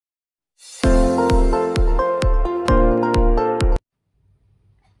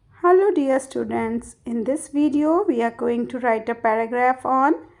dear students, in this video we are going to write a paragraph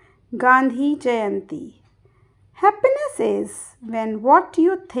on Gandhi Jayanti. Happiness is when what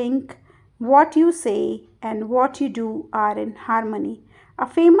you think, what you say and what you do are in harmony. A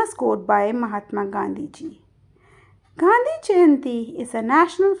famous quote by Mahatma Gandhi ji. Gandhi Jayanti is a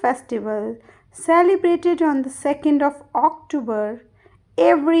national festival celebrated on the 2nd of October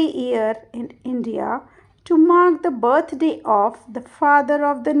every year in India to mark the birthday of the father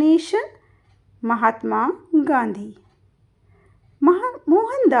of the nation, Mahatma Gandhi.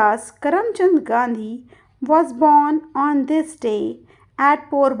 Mohandas Karamchand Gandhi was born on this day at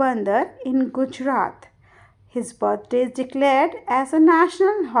Porbandar in Gujarat. His birthday is declared as a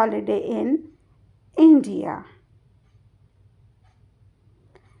national holiday in India.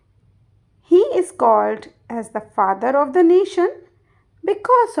 He is called as the father of the nation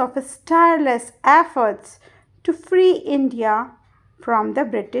because of his tireless efforts to free India from the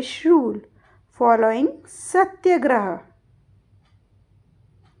British rule following Satyagraha.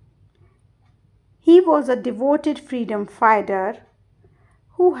 He was a devoted freedom fighter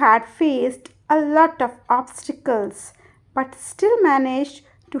who had faced a lot of obstacles but still managed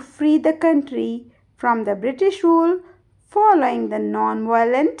to free the country from the British rule following the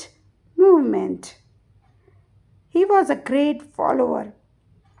non-violent movement. He was a great follower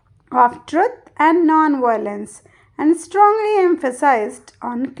of truth and non-violence and strongly emphasized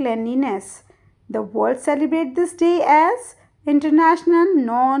on cleanliness. The world celebrates this day as International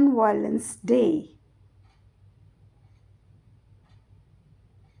Non-Violence Day.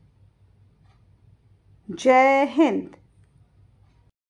 Jai Hind.